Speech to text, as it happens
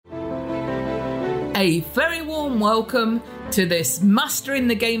A very warm welcome to this Mastering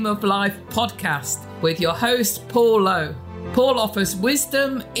the Game of Life podcast with your host, Paul Lowe. Paul offers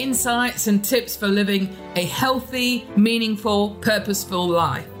wisdom, insights, and tips for living a healthy, meaningful, purposeful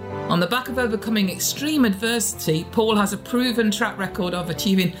life. On the back of overcoming extreme adversity, Paul has a proven track record of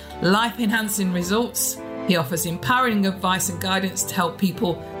achieving life-enhancing results. He offers empowering advice and guidance to help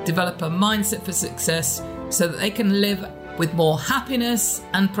people develop a mindset for success so that they can live with more happiness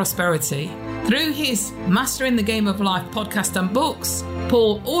and prosperity. Through his Mastering the Game of Life podcast and books,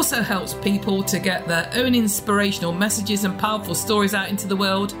 Paul also helps people to get their own inspirational messages and powerful stories out into the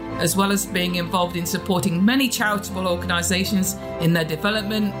world, as well as being involved in supporting many charitable organisations in their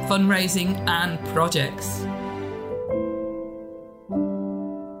development, fundraising and projects.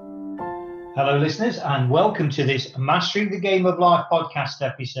 Hello listeners, and welcome to this Mastering the Game of Life podcast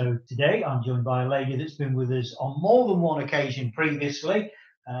episode. Today I'm joined by a lady that's been with us on more than one occasion previously,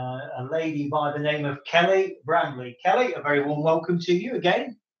 a lady by the name of Kelly Brandley. Kelly, a very warm welcome to you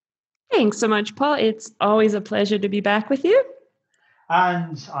again. Thanks so much, Paul. It's always a pleasure to be back with you.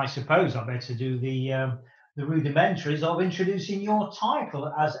 And I suppose I better do the rudimentaries of introducing your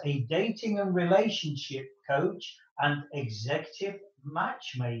title as a dating and relationship coach and executive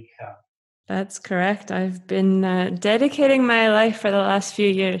matchmaker. That's correct. I've been dedicating my life for the last few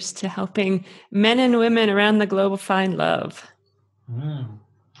years to helping men and women around the globe find love.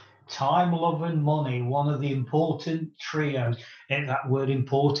 Time, love and money, one of the important trios. And that word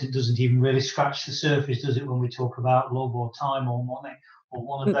important doesn't even really scratch the surface, does it, when we talk about love or time or money? Or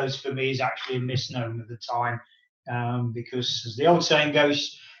one of those for me is actually a misnomer, the time, because as the old saying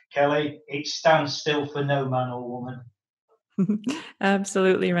goes, Kelly, it stands still for no man or woman.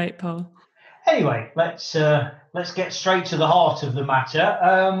 Absolutely right, Paul. Anyway, let's get straight to the heart of the matter.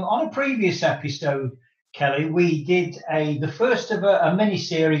 On a previous episode, Kelly, we did the first of a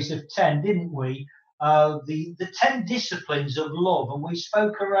mini-series of 10, didn't we? The 10 disciplines of love, and we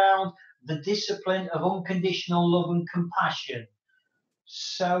spoke around the discipline of unconditional love and compassion.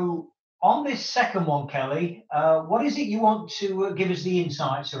 So on this second one, Kelly, what is it you want to give us the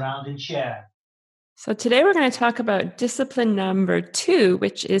insights around and share? So today we're going to talk about discipline number 2,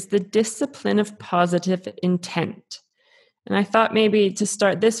 which is the discipline of positive intent. And I thought maybe to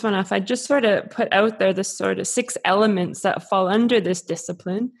start this one off, I'd just sort of put out there the sort of 6 elements that fall under this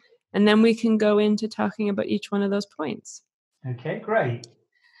discipline, and then we can go into talking about each one of those points. Okay, great.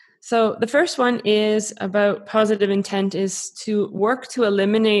 So the first one is about positive intent is to work to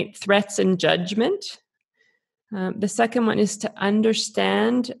eliminate threats and judgment. The second one is to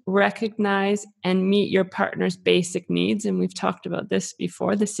understand, recognize, and meet your partner's basic needs. And we've talked about this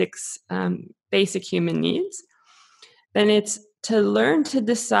before, the 6 basic human needs. Then it's to learn to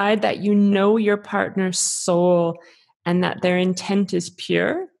decide that you know your partner's soul and that their intent is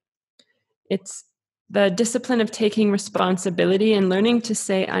pure. It's the discipline of taking responsibility and learning to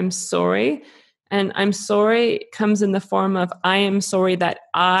say, I'm sorry. And I'm sorry comes in the form of, I am sorry that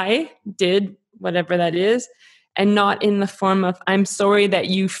I did whatever that is, and not in the form of, I'm sorry that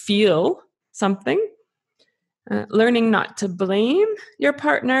you feel something. Learning not to blame your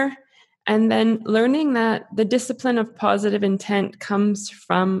partner, and then learning that the discipline of positive intent comes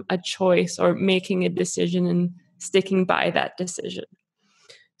from a choice or making a decision and sticking by that decision.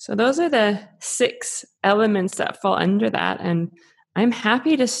 So those are the 6 elements that fall under that. And I'm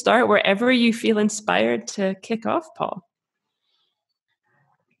happy to start wherever you feel inspired to kick off, Paul.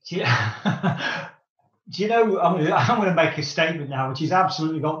 Yeah. Do you know, I'm going to make a statement now, which has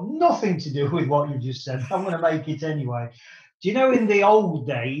absolutely got nothing to do with what you just said. I'm going to make it anyway. Do you know in the old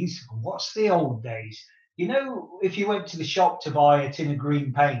days, what's the old days? You know, if you went to the shop to buy a tin of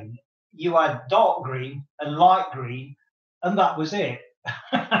green paint, you had dark green and light green, and that was it.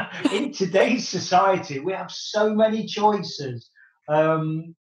 In today's society, we have so many choices. I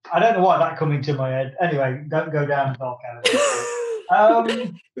don't know why that come into my head. Anyway, don't go down dark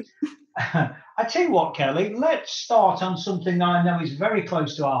alley. I tell you what, Kelly, let's start on something I know is very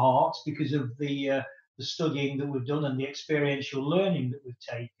close to our hearts because of the studying that we've done and the experiential learning that we've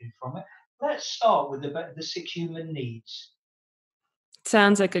taken from it. Let's start with the 6 human needs.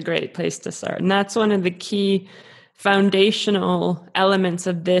 Sounds like a great place to start. And that's one of the key foundational elements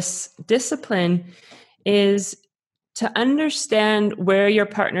of this discipline is to understand where your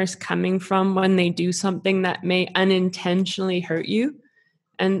partner's coming from when they do something that may unintentionally hurt you.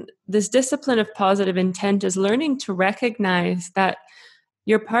 And this discipline of positive intent is learning to recognize that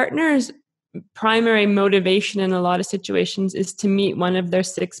your partner's primary motivation in a lot of situations is to meet one of their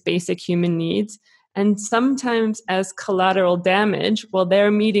 6 basic human needs. And sometimes as collateral damage, while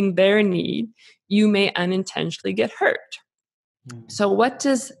they're meeting their need, you may unintentionally get hurt. So what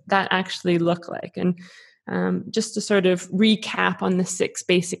does that actually look like? And just to sort of recap on the 6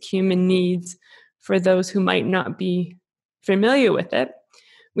 basic human needs for those who might not be familiar with it,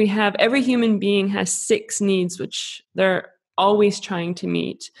 we have every human being has 6 needs, which they're always trying to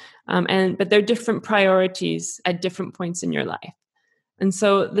meet. But they're different priorities at different points in your life. And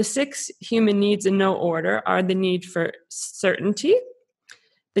so the 6 human needs in no order are the need for certainty,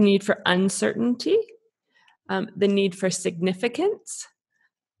 the need for uncertainty, the need for significance,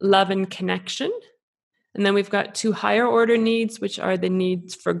 love and connection. And then we've got 2 higher order needs, which are the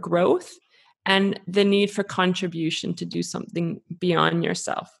needs for growth and the need for contribution to do something beyond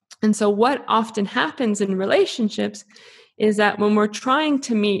yourself. And so what often happens in relationships is that when we're trying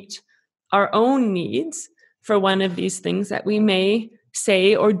to meet our own needs for one of these things, that we may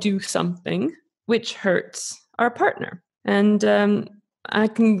say or do something which hurts our partner. And I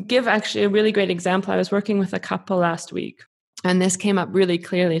can give actually a really great example. I was working with a couple last week, and this came up really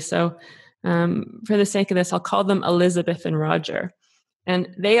clearly. So for the sake of this, I'll call them Elizabeth and Roger.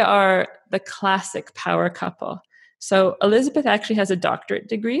 And they are the classic power couple. So Elizabeth actually has a doctorate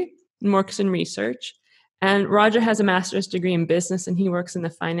degree and works in research. And Roger has a master's degree in business, and he works in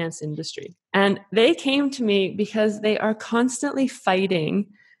the finance industry. And they came to me because they are constantly fighting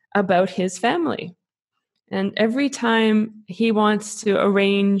about his family. And every time he wants to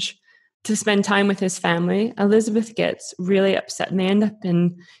arrange to spend time with his family, Elizabeth gets really upset, and they end up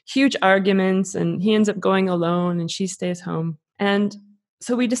in huge arguments, and he ends up going alone and she stays home. And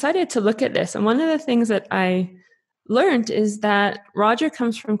so we decided to look at this. And one of the things that I learned is that Roger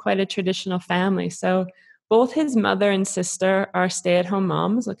comes from quite a traditional family. So both his mother and sister are stay-at-home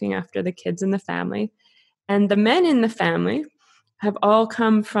moms looking after the kids in the family. And the men in the family have all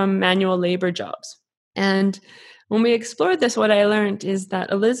come from manual labor jobs. And when we explored this, what I learned is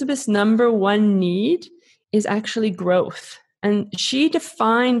that Elizabeth's number one need is actually growth. And she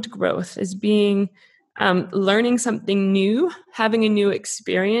defined growth as being learning something new, having a new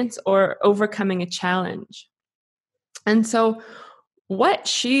experience, or overcoming a challenge. And so what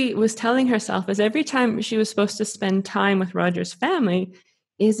she was telling herself is every time she was supposed to spend time with Roger's family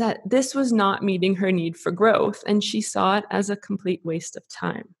is that this was not meeting her need for growth, and she saw it as a complete waste of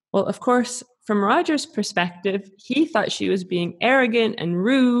time. Well, of course, from Roger's perspective, he thought she was being arrogant and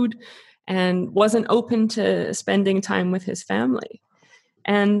rude and wasn't open to spending time with his family.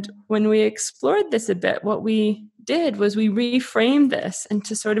 And when we explored this a bit, what we did was we reframed this and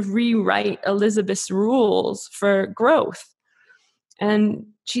to sort of rewrite Elizabeth's rules for growth. And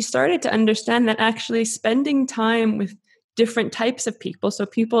she started to understand that actually spending time with different types of people, so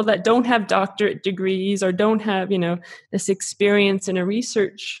people that don't have doctorate degrees or don't have, this experience in a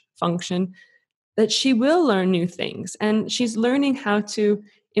research function, that she will learn new things. And she's learning how to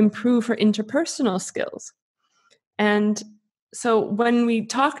improve her interpersonal skills. And so when we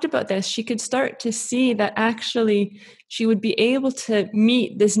talked about this, she could start to see that actually she would be able to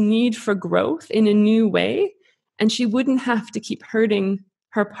meet this need for growth in a new way. And she wouldn't have to keep hurting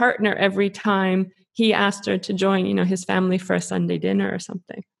her partner every time he asked her to join, his family for a Sunday dinner or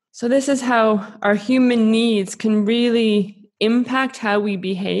something. So this is how our human needs can really impact how we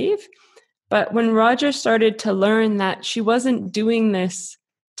behave. But when Roger started to learn that she wasn't doing this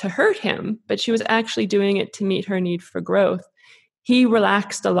to hurt him, but she was actually doing it to meet her need for growth, he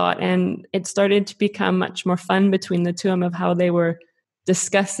relaxed a lot, and it started to become much more fun between the two of them of how they were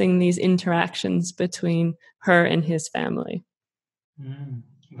discussing these interactions between her and his family.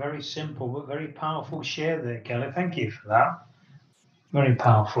 Very simple, but very powerful share there, Kelly. Thank you for that. Very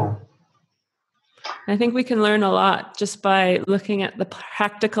powerful. I think we can learn a lot just by looking at the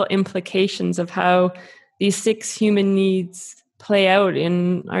practical implications of how these 6 human needs play out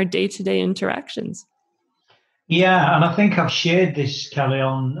in our day-to-day interactions. Yeah, and I think I've shared this, Kelly,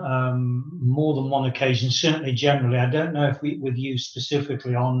 on more than one occasion, certainly generally. I don't know if with you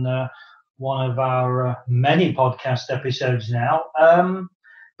specifically on one of our many podcast episodes now.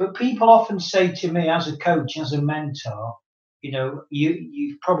 But people often say to me as a coach, as a mentor,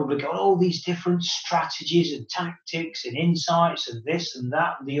 you've probably got all these different strategies and tactics and insights and this and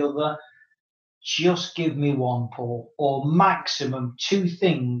that and the other. Just give me one, Paul, or maximum 2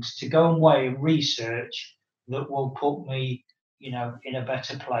 things to go away and research that will put me, in a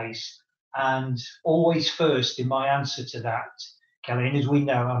better place. And always first in my answer to that, Kelly, and as we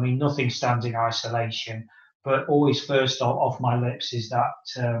know, nothing stands in isolation, but always first off my lips is that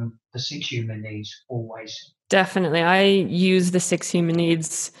the 6 human needs, always. Definitely. I use the 6 human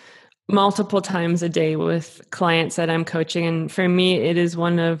needs multiple times a day with clients that I'm coaching. And for me, it is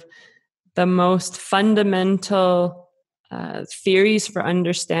one of the most fundamental theories for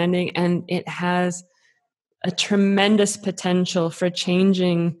understanding. And it has a tremendous potential for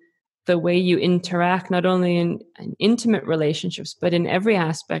changing the way you interact, not only in intimate relationships, but in every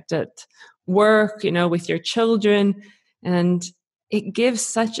aspect at work, with your children. And it gives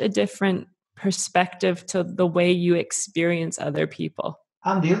such a different perspective to the way you experience other people.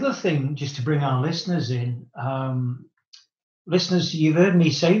 And the other thing, just to bring our listeners in, listeners, you've heard me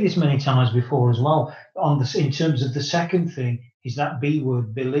say this many times before as well, in terms of the second thing, is that B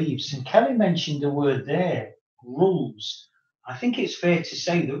word, beliefs. And Kelly mentioned a word there, rules. I think it's fair to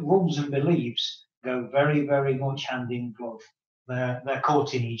say that rules and beliefs go very, very much hand in glove. They're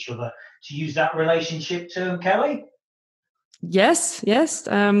caught in each other. To use that relationship term, Kelly? Yes.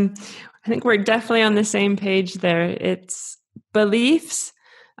 I think we're definitely on the same page there. It's beliefs.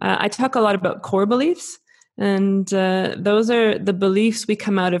 I talk a lot about core beliefs. And those are the beliefs we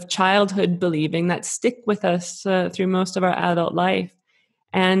come out of childhood believing that stick with us through most of our adult life.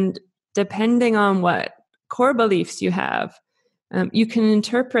 And depending on what core beliefs you have, you can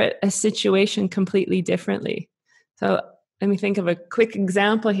interpret a situation completely differently. So let me think of a quick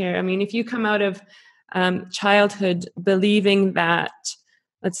example here. I mean, if you come out of childhood believing that,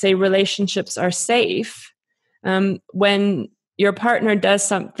 let's say, relationships are safe, when your partner does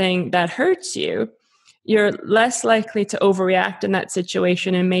something that hurts you, you're less likely to overreact in that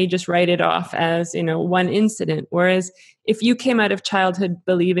situation and may just write it off as, one incident. Whereas if you came out of childhood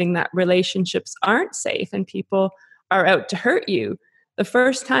believing that relationships aren't safe and people are out to hurt you, the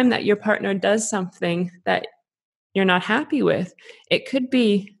first time that your partner does something that you're not happy with, it could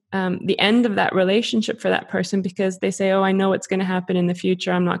be the end of that relationship for that person, because they say, oh, I know what's going to happen in the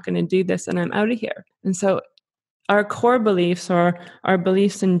future. I'm not going to do this and I'm out of here. And so our core beliefs, or our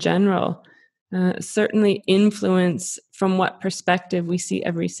beliefs in general, certainly influence from what perspective we see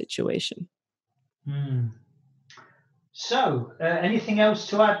every situation. So, anything else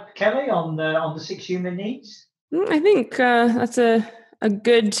to add, Kelly, on the 6 human needs? I think that's a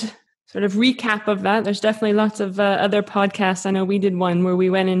good sort of recap of that. There's definitely lots of other podcasts. I know we did one where we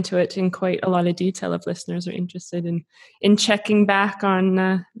went into it in quite a lot of detail if listeners are interested in checking back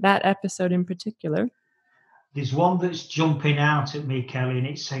on that episode in particular. There's one that's jumping out at me, Kelly, and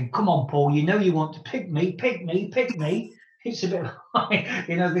it's saying, come on, Paul, you want to pick me. It's a bit like,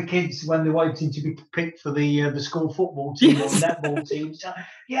 the kids when they're waiting to be picked for the school football team or netball team. So,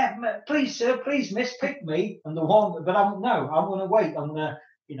 yeah, please, sir, please, miss, pick me. And the one, but I'm going to wait. I'm going to,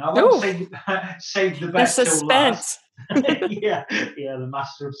 I won't save the best till last. yeah, the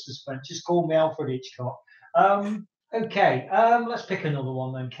master of suspense. Just call me Alfred Hitchcock. Okay, let's pick another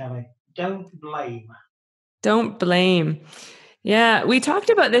one then, Kelly. Don't blame. Don't blame. Yeah, we talked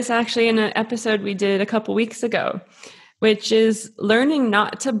about this actually in an episode we did a couple weeks ago, which is learning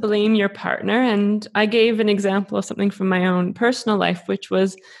not to blame your partner. And I gave an example of something from my own personal life, which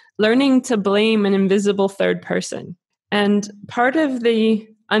was learning to blame an invisible third person. And part of the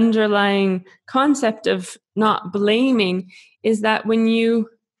underlying concept of not blaming is that when you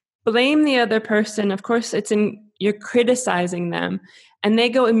blame the other person, of course, you're criticizing them, and they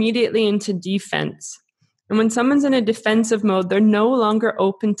go immediately into defense. And when someone's in a defensive mode, they're no longer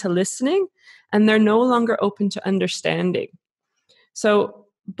open to listening, and they're no longer open to understanding. So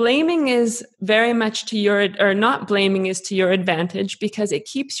blaming is very much not blaming is to your advantage, because it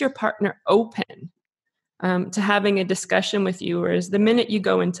keeps your partner open to having a discussion with you. Whereas the minute you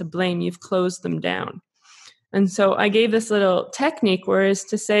go into blame, you've closed them down. And so I gave this little technique, whereas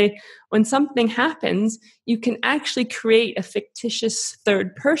to say when something happens, you can actually create a fictitious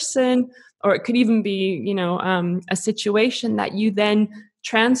third person, or it could even be, a situation that you then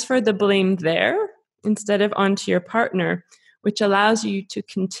transfer the blame there instead of onto your partner, which allows you to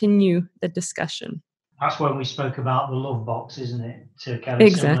continue the discussion. That's when we spoke about the love box, isn't it? To kind of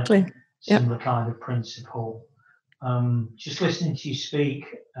exactly. Similar kind of principle. Just listening to you speak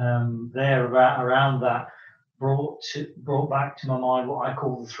there around that brought back to my mind what I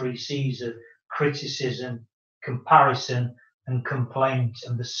call the 3 C's of criticism, comparison, and complaint,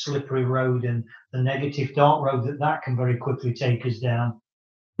 and the slippery road and the negative dark road that can very quickly take us down.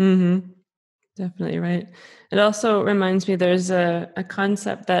 Mm-hmm. Definitely right. It also reminds me there's a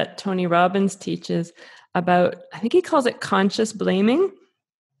concept that Tony Robbins teaches about, I think he calls it conscious blaming,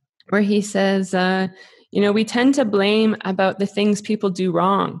 where he says, we tend to blame about the things people do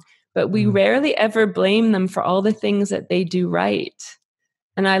wrong, but we rarely ever blame them for all the things that they do right.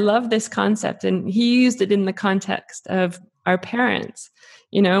 And I love this concept. And he used it in the context of our parents,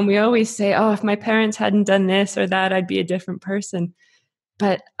 and we always say, oh, if my parents hadn't done this or that, I'd be a different person.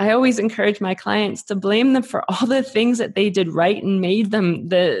 But I always encourage my clients to blame them for all the things that they did right and made them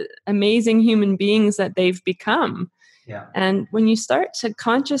the amazing human beings that they've become. Yeah. And when you start to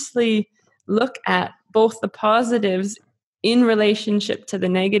consciously look at both the positives in relationship to the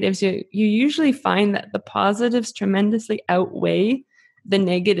negatives, you usually find that the positives tremendously outweigh the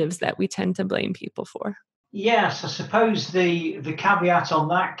negatives that we tend to blame people for. Yes, I suppose the caveat on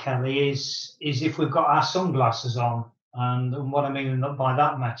that, Kelly, is if we've got our sunglasses on, and what I mean by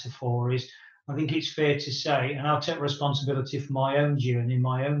that metaphor is, I think it's fair to say, and I'll take responsibility for my own journey,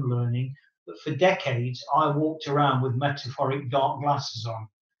 my own learning, that for decades I walked around with metaphoric dark glasses on,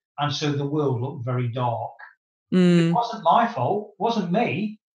 and so the world looked very dark. It wasn't my fault, it wasn't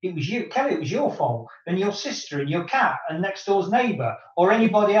me. It was you, Kelly. It was your fault, and your sister, and your cat, and next door's neighbour, or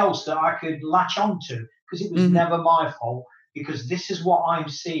anybody else that I could latch onto, because it was never my fault. Because this is what I'm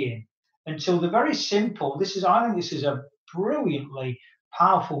seeing. Until the very simple. I think this is a brilliantly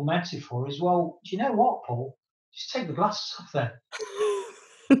powerful metaphor as well. Do you know what, Paul? Just take the glasses off then.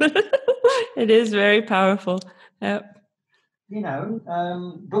 It is very powerful. Yep.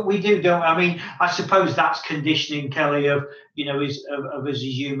 But we don't. I mean, I suppose that's conditioning, Kelly, of us as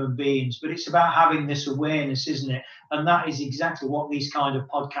human beings. But it's about having this awareness, isn't it? And that is exactly what these kind of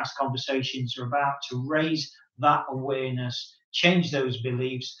podcast conversations are about: to raise that awareness, change those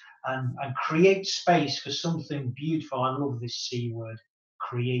beliefs, and create space for something beautiful. I love this C word,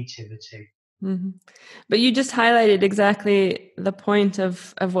 creativity. Mm-hmm. But you just highlighted exactly the point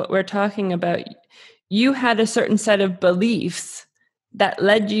of what we're talking about. You had a certain set of beliefs that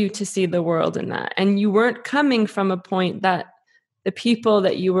led you to see the world in that. And you weren't coming from a point that the people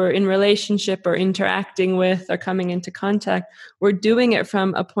that you were in relationship or interacting with or coming into contact were doing it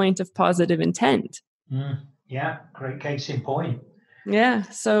from a point of positive intent. Yeah, great case in point. Yeah.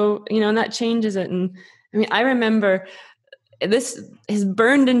 So, and that changes it. And I mean, I remember this is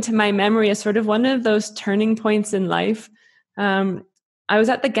burned into my memory as sort of one of those turning points in life. I was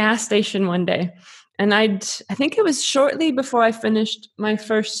at the gas station one day. And I think it was shortly before I finished my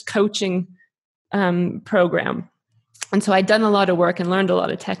first coaching program. And so I'd done a lot of work and learned a lot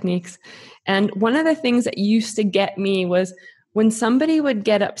of techniques. And one of the things that used to get me was when somebody would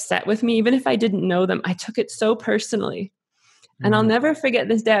get upset with me, even if I didn't know them, I took it so personally. And I'll never forget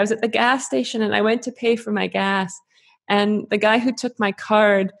this day. I was at the gas station and I went to pay for my gas. And the guy who took my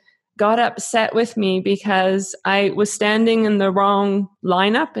card got upset with me because I was standing in the wrong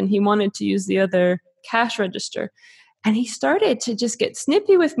lineup and he wanted to use the other cash register. And he started to just get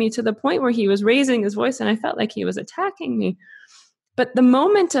snippy with me to the point where he was raising his voice and I felt like he was attacking me. But the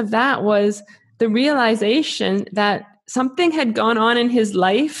moment of that was the realization that something had gone on in his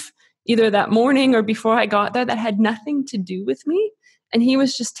life, either that morning or before I got there, that had nothing to do with me. And he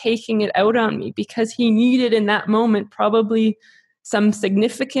was just taking it out on me because he needed in that moment probably some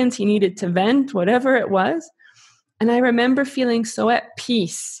significance. He needed to vent, whatever it was. And I remember feeling so at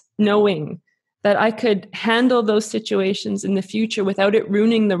peace, knowing that I could handle those situations in the future without it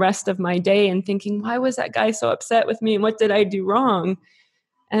ruining the rest of my day and thinking, why was that guy so upset with me and what did I do wrong?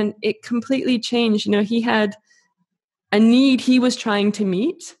 And it completely changed. He had a need he was trying to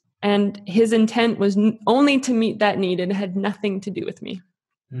meet and his intent was only to meet that need and it had nothing to do with me.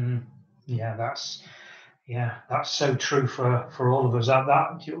 Yeah, that's so true for all of us.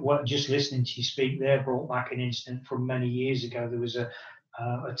 That just listening to you speak there brought back an incident from many years ago. There was a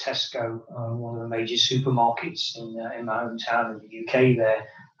Tesco, one of the major supermarkets in my hometown in the UK there.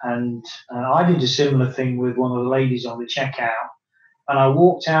 And I did a similar thing with one of the ladies on the checkout. And I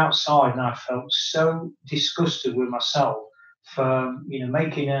walked outside and I felt so disgusted with myself for,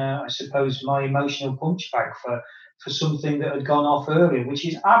 making I suppose, my emotional punch bag for something that had gone off earlier, which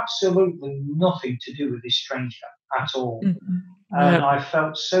is absolutely nothing to do with this stranger at all. Mm-hmm. And I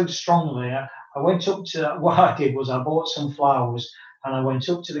felt so strongly. I went up to, what I did was I bought some flowers and I went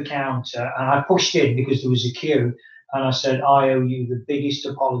up to the counter and I pushed in because there was a queue. And I said, I owe you the biggest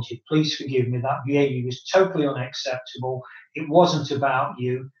apology. Please forgive me. That behavior was totally unacceptable. It wasn't about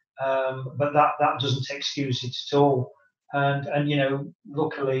you, but that doesn't excuse it at all. And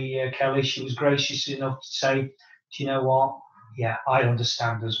luckily, Kelly, she was gracious enough to say, do you know what? Yeah, I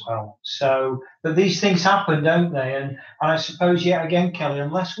understand as well. So, but these things happen, don't they? And I suppose, yet again, Kelly,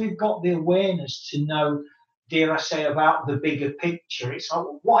 unless we've got the awareness to know, dare I say, about the bigger picture, it's like,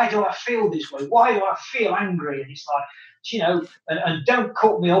 well, why do I feel this way? Why do I feel angry? And it's like, and don't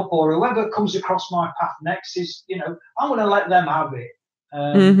cut me up, or whoever comes across my path next is, I'm going to let them have it.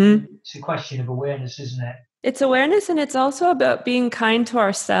 It's a question of awareness, isn't it? It's awareness, and it's also about being kind to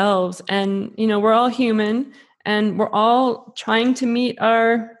ourselves. And, we're all human and we're all trying to meet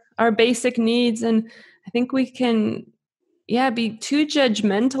our basic needs. And I think we can, be too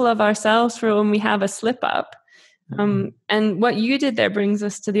judgmental of ourselves for when we have a slip up. And what you did there brings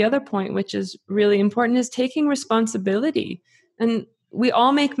us to the other point, which is really important, is taking responsibility. And we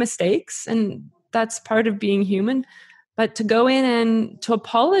all make mistakes, and that's part of being human. But to go in and to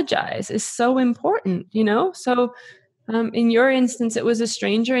apologize is so important, So in your instance, it was a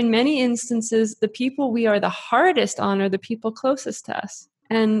stranger. In many instances, the people we are the hardest on are the people closest to us.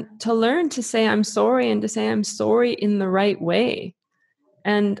 And to learn to say I'm sorry, and to say I'm sorry in the right way.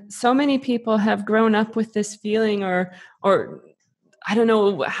 And so many people have grown up with this feeling, or I don't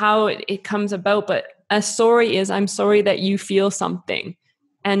know how it comes about, but a sorry is I'm sorry that you feel something,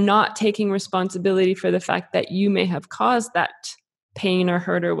 and not taking responsibility for the fact that you may have caused that pain or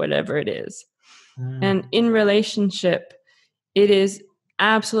hurt or whatever it is. And in relationship, it is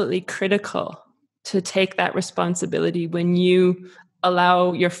absolutely critical to take that responsibility when you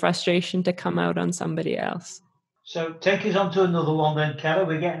allow your frustration to come out on somebody else. So take us on to another one then, Kelly.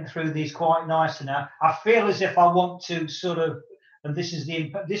 We're getting through these quite nicely now. I feel as if I want to sort of, and this is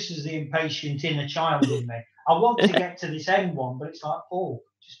the impatient inner child in me. I want to get to this end one, but it's like, oh,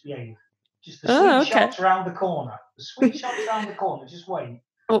 just behave. Just the sweet shops around the corner. The sweet shops around the corner. Just wait.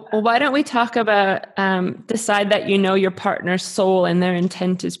 Well, why don't we talk about decide that you know your partner's soul and their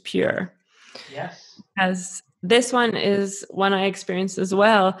intent is pure? Yes. As this one is one I experienced as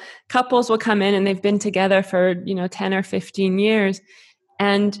well. Couples will come in and they've been together for 10 or 15 years,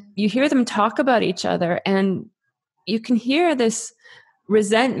 and you hear them talk about each other, and you can hear this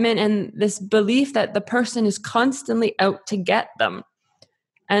resentment and this belief that the person is constantly out to get them.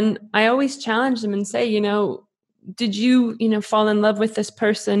 And I always challenge them and say, did you fall in love with this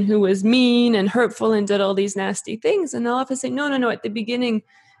person who was mean and hurtful and did all these nasty things? And they'll often say, no, at the beginning,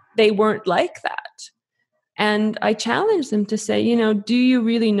 they weren't like that. And I challenge them to say, do you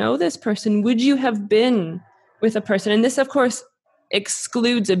really know this person? Would you have been with a person? And this, of course,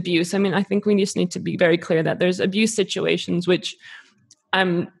 excludes abuse. I mean, I think we just need to be very clear that there's abuse situations, which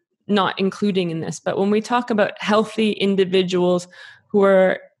I'm not including in this. But when we talk about healthy individuals who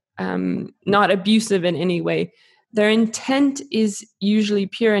are not abusive in any way, their intent is usually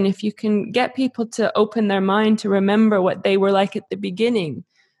pure. And if you can get people to open their mind to remember what they were like at the beginning,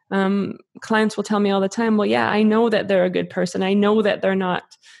 clients will tell me all the time, well, yeah, I know that they're a good person. I know that they're not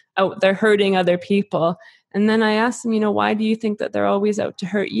out there hurting other people. And then I ask them, why do you think that they're always out to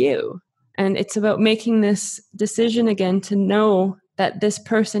hurt you? And it's about making this decision again to know that this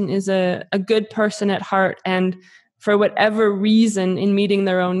person is a good person at heart. And for whatever reason, in meeting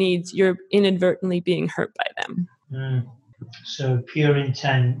their own needs, you're inadvertently being hurt by them. So pure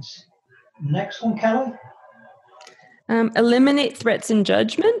intent. Next one, Kelly? Eliminate threats and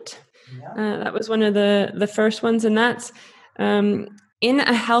judgment. That was one of the first ones. And that's in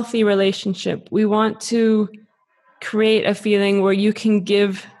a healthy relationship, we want to create a feeling where you can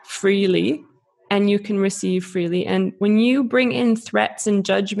give freely and you can receive freely. And when you bring in threats and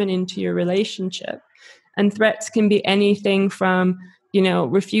judgment into your relationship, and threats can be anything from,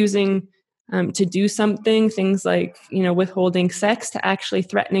 refusing to do something, things like, withholding sex, to actually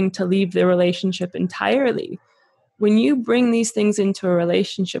threatening to leave the relationship entirely. When you bring these things into a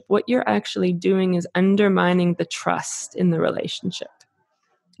relationship, what you're actually doing is undermining the trust in the relationship.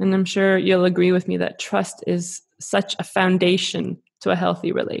 And I'm sure you'll agree with me that trust is such a foundation to a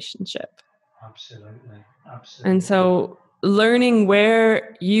healthy relationship. Absolutely. And so learning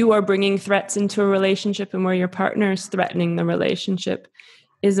where you are bringing threats into a relationship and where your partner is threatening the relationship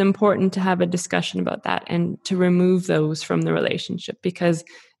is important to have a discussion about that and to remove those from the relationship, because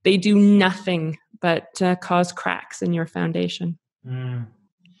they do nothing but cause cracks in your foundation.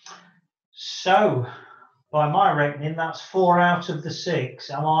 So, by my reckoning, that's 4 out of the 6.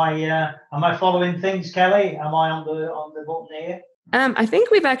 Am I following things, Kelly? Am I on the button here? I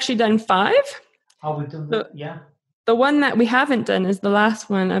think we've actually done 5. Oh, we've done that. Yeah. The one that we haven't done is the last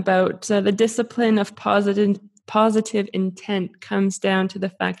one about the discipline of positive intent comes down to the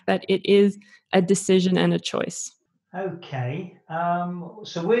fact that it is a decision and a choice. Okay.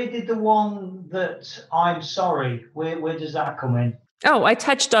 So where did the one that I'm sorry, where does that come in? Oh, I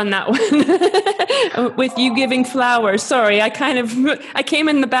touched on that one with you giving flowers. Sorry, I came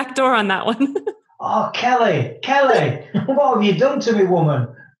in the back door on that one. Oh, Kelly, what have you done to me, woman?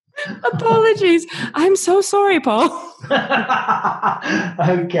 Apologies. I'm so sorry, Paul.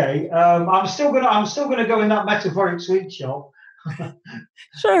 Okay. I'm still gonna go in that metaphoric sweet shop.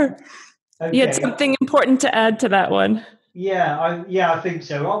 Sure. Okay. You had something important to add to that one. Yeah, I think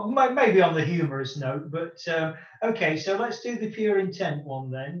so. Well, maybe on the humorous note, but okay. So let's do the pure intent one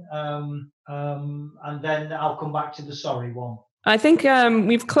then, and then I'll come back to the sorry one. I think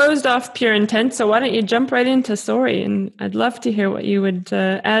we've closed off pure intent, so why don't you jump right into sorry? And I'd love to hear what you would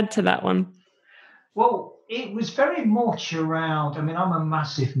add to that one. Well, it was very much around, I'm a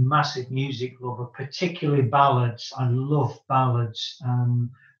massive, massive music lover, particularly ballads. I love ballads.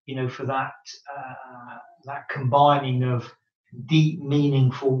 for that that combining of deep,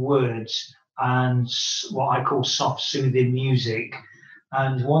 meaningful words and what I call soft, soothing music.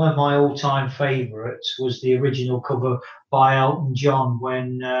 And one of my all-time favourites was the original cover by Elton John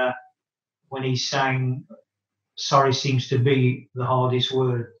when he sang "Sorry Seems to Be the Hardest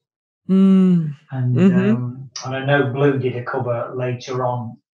Word." And I know Blue did a cover later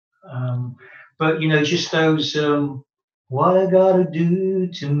on, but just those. What I gotta do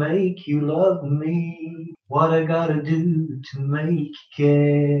to make you love me? What I gotta do to make you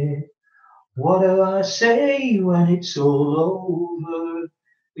care? What do I say when it's all over?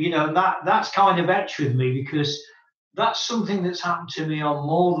 That's kind of etched with me because that's something that's happened to me on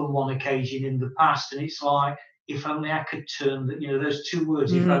more than one occasion in the past. And it's like, if only I could turn those two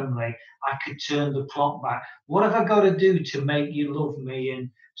words, if only I could turn the clock back. What have I got to do to make you love me?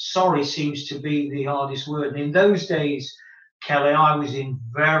 And sorry seems to be the hardest word. And in those days, Kelly, I was in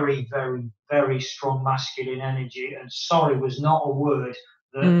very, very, very strong masculine energy, and sorry was not a word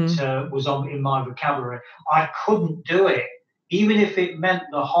that was in my vocabulary. I couldn't do it, even if it meant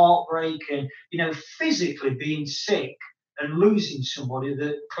the heartbreak and physically being sick and losing somebody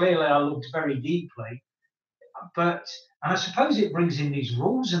that clearly I loved very deeply. And I suppose it brings in these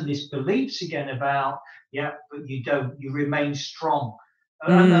rules and these beliefs again about, but you don't, you remain strong.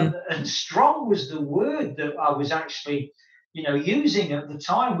 And strong was the word that I was actually, using at the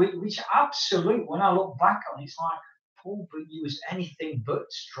time, which absolute, when I look back on it, it's like, Paul, but you was anything but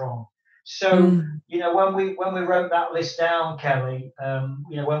strong. So, when we wrote that list down, Kelly,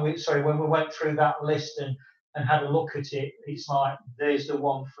 when we went through that list and had a look at it, it's like, there's the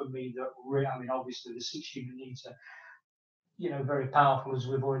one for me that really, obviously the 6 human needs are, very powerful, as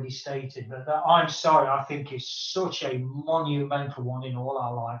we've already stated, but that I'm sorry, I think is such a monumental one in all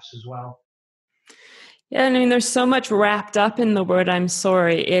our lives as well. Yeah, there's so much wrapped up in the word I'm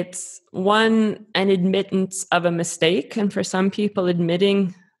sorry. It's an admittance of a mistake. And for some people,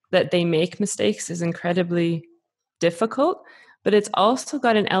 admitting that they make mistakes is incredibly difficult, but it's also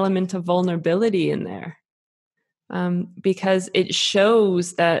got an element of vulnerability in there because it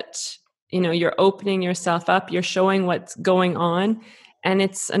shows that, you're opening yourself up, you're showing what's going on, and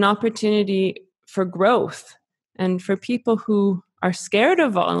it's an opportunity for growth. And for people who are scared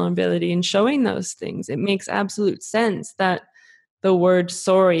of vulnerability and showing those things, it makes absolute sense that the word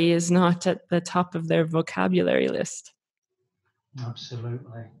sorry is not at the top of their vocabulary list.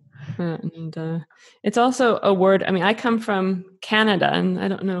 Absolutely. And it's also a word, I come from Canada, and I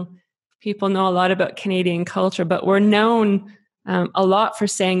don't know if people know a lot about Canadian culture, but we're known a lot for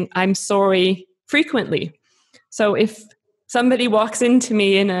saying I'm sorry frequently. So if somebody walks into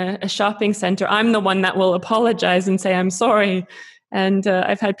me in a shopping center, I'm the one that will apologize and say I'm sorry. And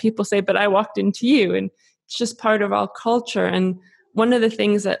I've had people say, but I walked into you. And it's just part of our culture. And one of the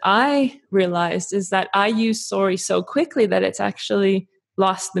things that I realized is that I use sorry so quickly that it's actually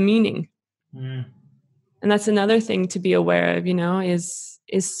lost the meaning. And that's another thing to be aware of, is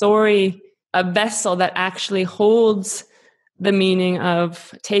sorry a vessel that actually holds the meaning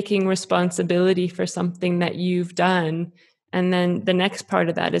of taking responsibility for something that you've done. And then the next part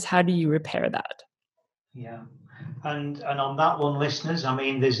of that is, how do you repair that? Yeah. And on that one, listeners,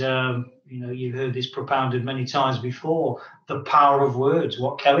 there's you've heard this propounded many times before, the power of words.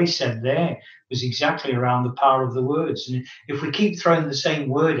 What Kelly said there was exactly around the power of the words. And if we keep throwing the same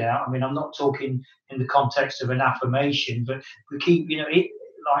word out, I'm not talking in the context of an affirmation, but we keep,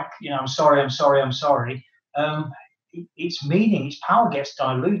 I'm sorry, I'm sorry, I'm sorry. Its meaning, its power gets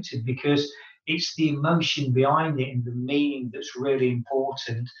diluted because it's the emotion behind it and the meaning that's really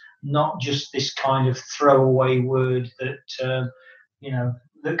important, not just this kind of throwaway word that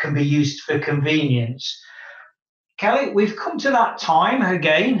that can be used for convenience. Kelly, we've come to that time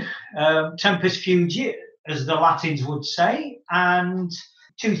again, tempus fugit, as the Latins would say, and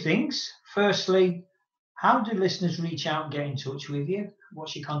two things. Firstly, how do listeners reach out and get in touch with you?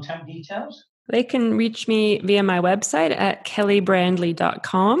 What's your contact details? They can reach me via my website at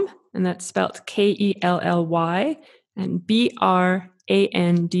kellybrandly.com, and that's spelled Kelly and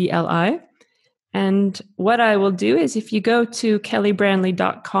Brandli. And what I will do is, if you go to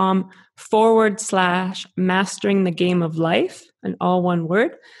kellybrandly.com/mastering the game of life, and all one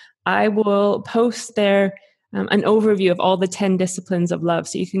word, I will post there an overview of all the 10 disciplines of love.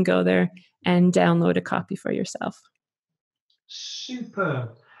 So you can go there and download a copy for yourself.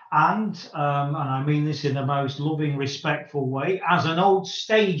 Superb. And I mean this in the most loving, respectful way, as an old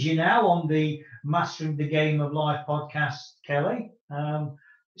stager now on the Mastering the Game of Life podcast, Kelly,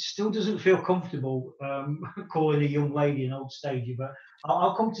 still doesn't feel comfortable calling a young lady an old stager, but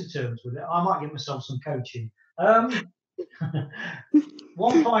I'll come to terms with it. I might give myself some coaching.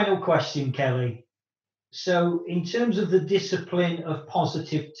 One final question, Kelly. So, in terms of the discipline of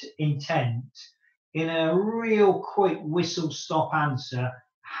positive intent, in a real quick whistle-stop answer,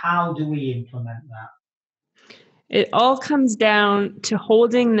 how do we implement that? It all comes down to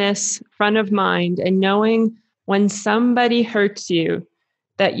holding this front of mind and knowing when somebody hurts you,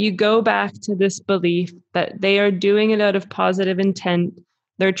 that you go back to this belief that they are doing it out of positive intent.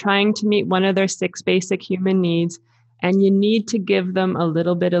 They're trying to meet one of their 6 basic human needs, and you need to give them a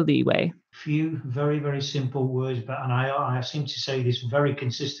little bit of leeway. Few very, very simple words, but I seem to say this very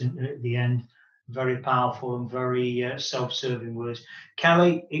consistently at the end, very powerful and very self-serving words.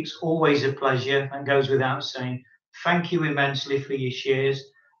 Kelly, it's always a pleasure, and goes without saying. Thank you immensely for your shares,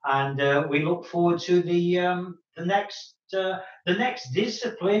 and we look forward to the next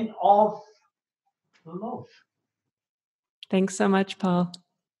discipline of love. Thanks so much, Paul.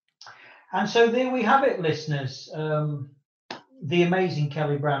 And so there we have it, listeners. The amazing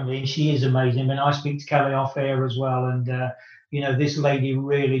Kelly Brantley, and she is amazing. I mean, I speak to Kelly off air as well, and this lady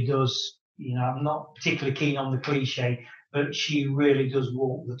really does. I'm not particularly keen on the cliche, but she really does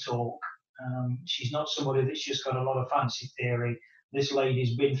walk the talk. She's not somebody that's just got a lot of fancy theory. This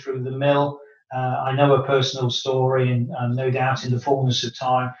lady's been through the mill. I know her personal story, and no doubt in the fullness of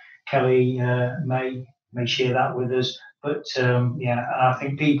time, Kelly may share that with us. But I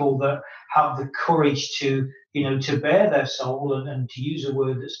think people that have the courage to bare their soul and to use a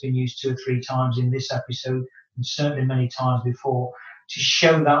word that's been used 2 or 3 times in this episode, and certainly many times before, to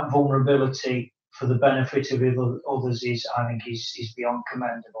show that vulnerability for the benefit of others I think is beyond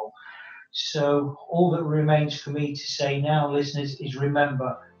commendable. So all that remains for me to say now, listeners, is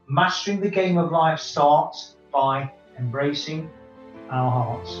remember, mastering the game of life starts by embracing our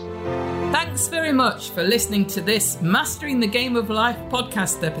hearts. Thanks very much for listening to this Mastering the Game of Life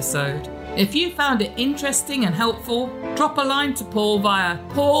podcast episode. If you found it interesting and helpful, drop a line to Paul via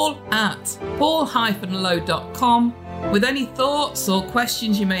paul@paul-low.com with any thoughts or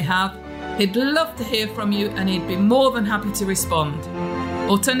questions you may have. He'd love to hear from you, and he'd be more than happy to respond.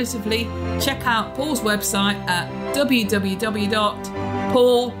 Alternatively, check out Paul's website at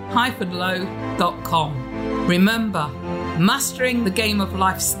www.paul-low.com. Remember, mastering the game of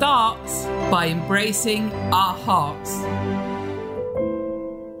life starts by embracing our hearts.